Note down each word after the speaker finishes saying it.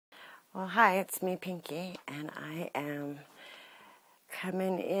Well, hi, it's me, Pinky, and I am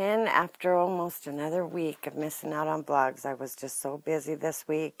coming in after almost another week of missing out on vlogs. I was just so busy this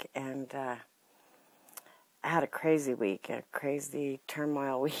week, and I had a crazy week, a crazy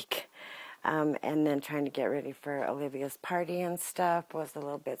turmoil week. And then trying to get ready for Olivia's party and stuff was a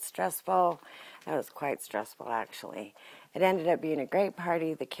little bit stressful. It was quite stressful, actually. It ended up being a great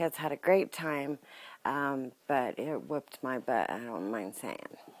party. The kids had a great time, but it whooped my butt, I don't mind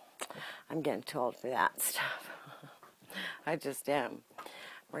saying. I'm getting too old for that stuff. I just am.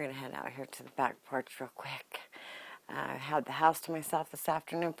 We're going to head out here to the back porch real quick. I had the house to myself this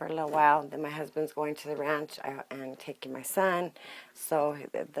afternoon for a little while. Then my husband's going to the ranch and taking my son. So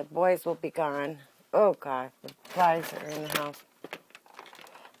the boys will be gone. Oh, God. The flies are in the house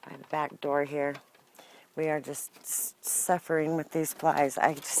by the back door here. We are just suffering with these flies.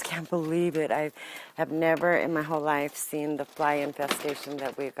 I just can't believe it. I have never in my whole life seen the fly infestation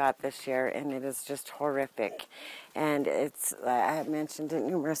that we got this year, and it is just horrific. And it's, I have mentioned it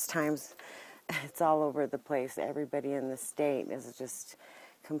numerous times, it's all over the place. Everybody in the state is just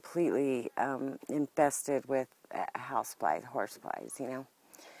completely infested with house flies, horse flies, you know.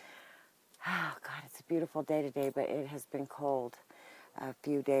 Oh, God, it's a beautiful day today, but it has been cold a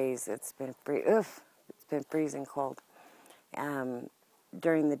few days. It's been It's been freezing cold.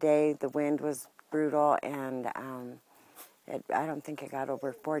 During the day, the wind was brutal, and I don't think it got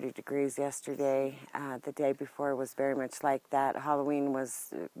over 40 degrees yesterday. The day before was very much like that. Halloween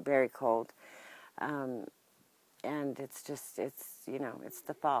was very cold. And it's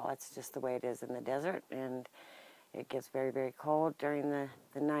the fall. It's just the way it is in the desert, and it gets very, very cold during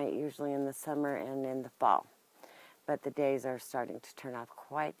the night, usually in the summer and in the fall. But the days are starting to turn off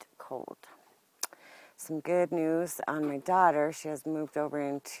quite cold. Some good news on my daughter. She has moved over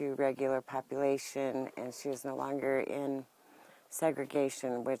into regular population, and she is no longer in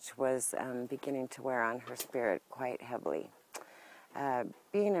segregation, which was beginning to wear on her spirit quite heavily.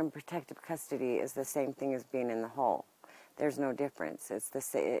 Being in protective custody is the same thing as being in the hole. There's no difference. It's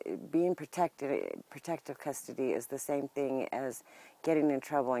being protective custody is the same thing as getting in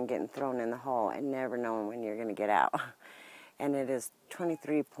trouble and getting thrown in the hole and never knowing when you're going to get out. And it is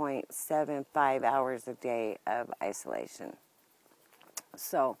 23.75 hours a day of isolation.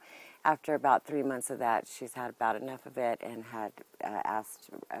 So after about 3 months of that, she's had about enough of it and had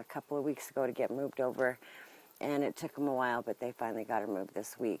asked a couple of weeks ago to get moved over. And it took them a while, but they finally got her moved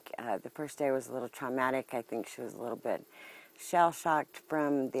this week. The first day was a little traumatic. I think she was a little bit shell-shocked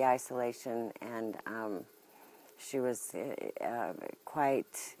from the isolation, and she was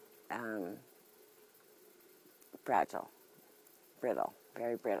quite fragile. Brittle,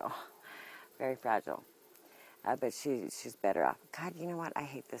 very fragile. But she's better off. God, you know what? I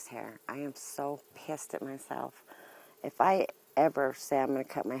hate this hair. I am so pissed at myself. If I ever say I'm going to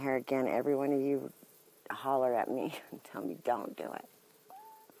cut my hair again, every one of you holler at me and tell me don't do it.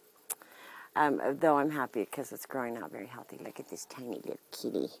 Though I'm happy because it's growing out very healthy. Look at this tiny little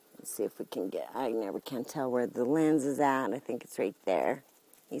kitty. Let's see if we can get, I never can tell where the lens is at. I think it's right there.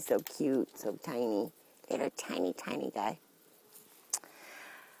 He's so cute, so tiny. Little tiny guy.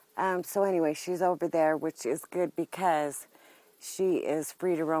 So anyway, she's over there, which is good because she is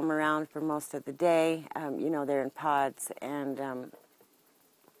free to roam around for most of the day. They're in pods, and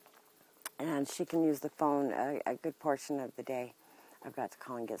she can use the phone a good portion of the day. I've got to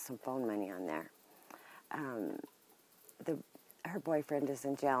call and get some phone money on there. Her boyfriend is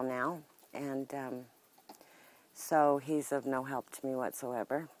in jail now, and so he's of no help to me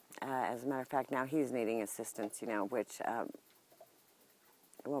whatsoever. As a matter of fact, now he's needing assistance, which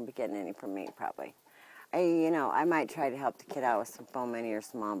I won't be getting any from me, probably. I might try to help the kid out with some phone money or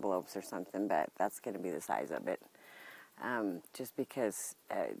some envelopes or something, but that's going to be the size of it. Just because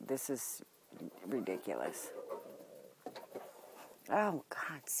this is ridiculous. Oh,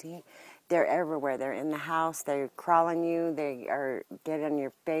 God, see? They're everywhere. They're in the house. They crawl on you. They get on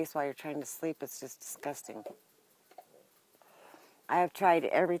your face while you're trying to sleep. It's just disgusting. I have tried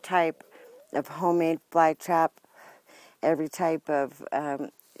every type of homemade fly trap, every type of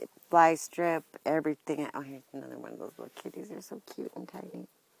fly strip, everything. Oh, here's another one of those little kitties. They're so cute and tiny.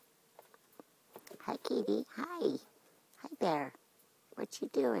 Hi, kitty. Hi. Hi there. What you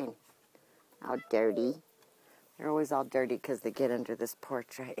doing? All dirty. They're always all dirty because they get under this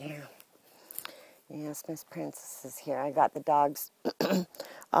porch right here. Yes, Miss Princess is here. I got the dogs,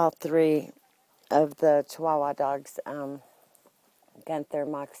 all three of the Chihuahua dogs, Gunther,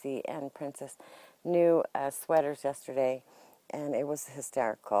 Moxie, and Princess, new sweaters yesterday, and it was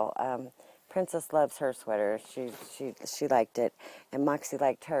hysterical. Princess loves her sweater. She liked it, and Moxie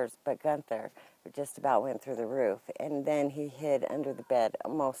liked hers, but Gunther just about went through the roof. And then he hid under the bed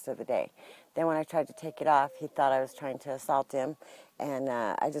most of the day. Then when I tried to take it off, he thought I was trying to assault him, and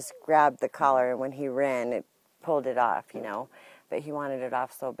I just grabbed the collar, and when he ran, it pulled it off, you know. But he wanted it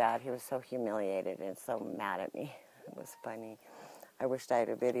off so bad. He was so humiliated and so mad at me. It was funny. I wished I had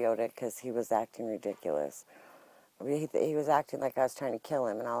videoed it because he was acting ridiculous. He was acting like I was trying to kill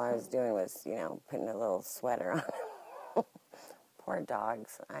him, and all I was doing was, you know, putting a little sweater on him. Poor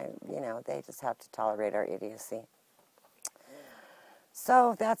dogs. You know, they just have to tolerate our idiocy.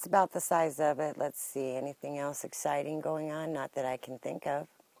 So that's about the size of it. Let's see, anything else exciting going on? Not that I can think of.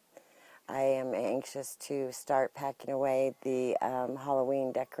 I am anxious to start packing away the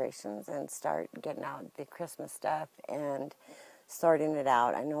Halloween decorations and start getting out the Christmas stuff and sorting it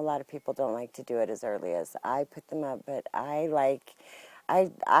out. I know a lot of people don't like to do it as early as I put them up, but I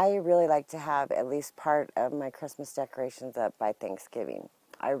really like to have at least part of my Christmas decorations up by Thanksgiving.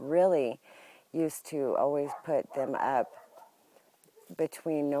 I really used to always put them up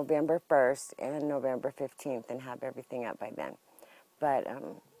between November 1st and November 15th and have everything up by then. But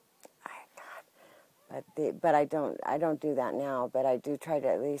I don't do that now, but I do try to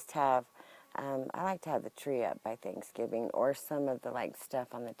at least have I like to have the tree up by Thanksgiving, or some of the like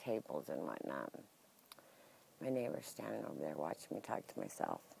stuff on the tables and whatnot. My neighbor's standing over there watching me talk to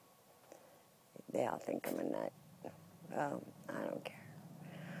myself. They all think I'm a nut. Well, I don't care.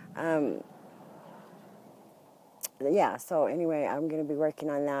 Yeah, so anyway, I'm going to be working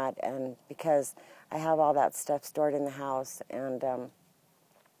on that, and because I have all that stuff stored in the house, and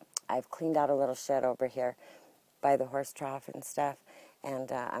I've cleaned out a little shed over here by the horse trough and stuff,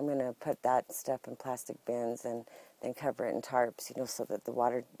 and I'm going to put that stuff in plastic bins and then cover it in tarps, you know, so that the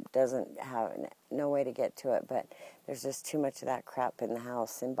water doesn't have no way to get to it. But there's just too much of that crap in the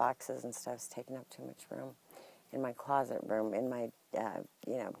house, in boxes and stuff. It's taking up too much room in my closet room, in my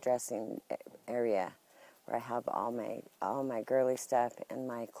you know, dressing area, where I have all my girly stuff and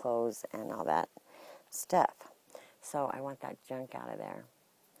my clothes and all that stuff. So I want that junk out of there.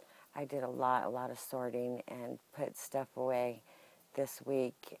 I did a lot of sorting and put stuff away this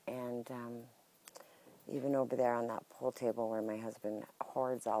week, and even over there on that pool table where my husband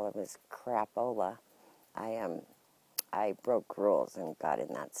hoards all of his crapola, I broke rules and got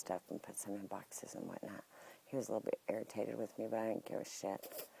in that stuff and put some in boxes and whatnot. He was a little bit irritated with me, but I didn't give a shit.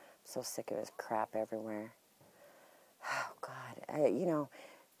 I'm so sick of his crap everywhere. Oh, God. You know,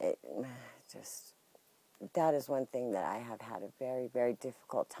 that is one thing that I have had a very, very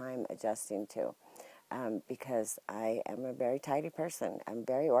difficult time adjusting to, because I am a very tidy person. I'm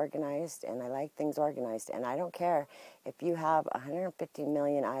very organized, and I like things organized, and I don't care if you have 150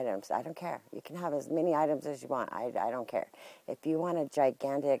 million items. I don't care. You can have as many items as you want. I don't care. If you want a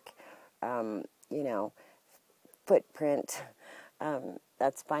gigantic, you know, footprint,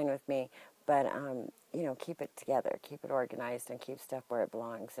 that's fine with me. But, you know, keep it together, keep it organized, and keep stuff where it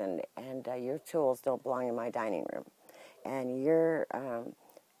belongs. And your tools don't belong in my dining room. And your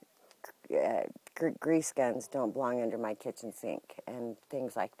grease guns don't belong under my kitchen sink and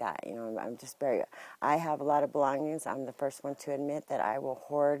things like that. You know, I have a lot of belongings. I'm the first one to admit that I will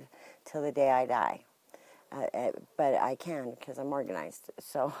hoard till the day I die. But I can, because I'm organized.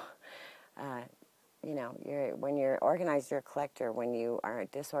 So, you know, when you're organized, you're a collector. When you are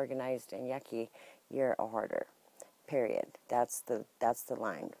disorganized and yucky, you're a hoarder. Period. That's the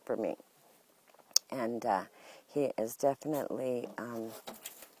line for me. And he is definitely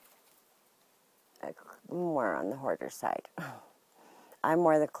more on the hoarder side. I'm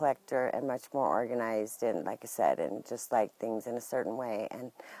more the collector and much more organized, and like I said, and just like things in a certain way.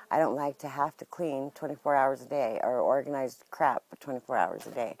 And I don't like to have to clean 24 hours a day or organize crap for 24 hours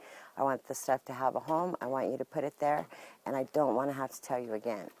a day. I want the stuff to have a home. I want you to put it there, and I don't want to have to tell you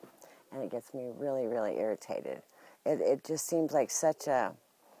again. And it gets me really, really irritated. It just seems like such a,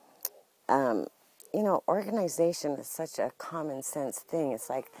 you know, organization is such a common sense thing. It's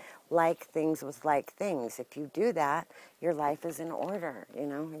like things with like things. If you do that, your life is in order. You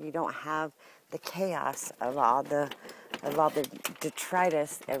know, you don't have the chaos of all the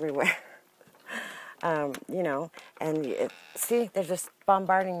detritus everywhere. You know, and see, they're just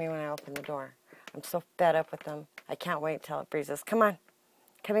bombarding me when I open the door. I'm so fed up with them. I can't wait till it freezes. Come on,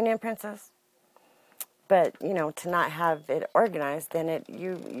 coming in, princess. But you know, to not have it organized, then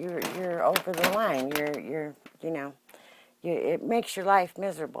you're over the line. You know, it makes your life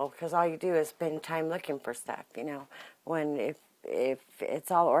miserable, because all you do is spend time looking for stuff. You know, when if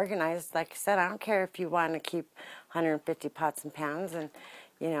it's all organized, like I said, I don't care if you want to keep 150 pots and pans and,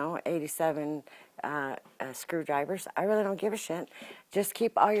 you know, 87 screwdrivers. I really don't give a shit. Just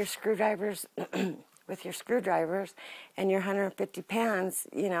keep all your screwdrivers with your screwdrivers, and your 150 pans,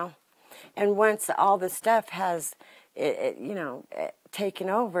 you know, And once all the stuff has, taken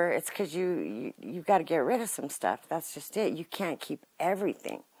over, it's because you've got to get rid of some stuff. That's just it. You can't keep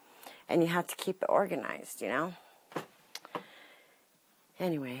everything. And you have to keep it organized,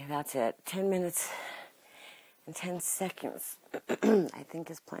 Anyway, that's it. 10 minutes and 10 seconds, I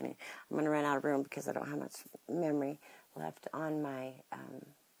think, is plenty. I'm going to run out of room because I don't have much memory left on my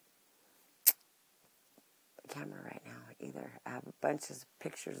camera right now either. I have a bunch of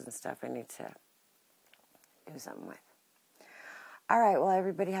pictures and stuff I need to do something with. All right, well,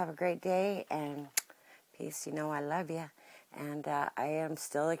 everybody have a great day, and peace. I love you. And I am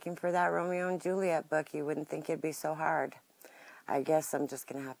still looking for that Romeo and Juliet book. You wouldn't think it'd be so hard. I guess I'm just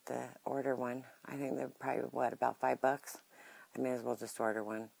going to have to order one. I think they're probably, about $5? I may as well just order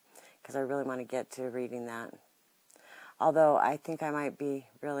one because I really want to get to reading that. Although I think I might be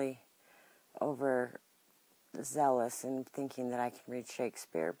really overzealous in thinking that I can read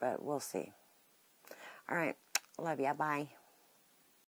Shakespeare, but we'll see. All right. Love ya. Bye.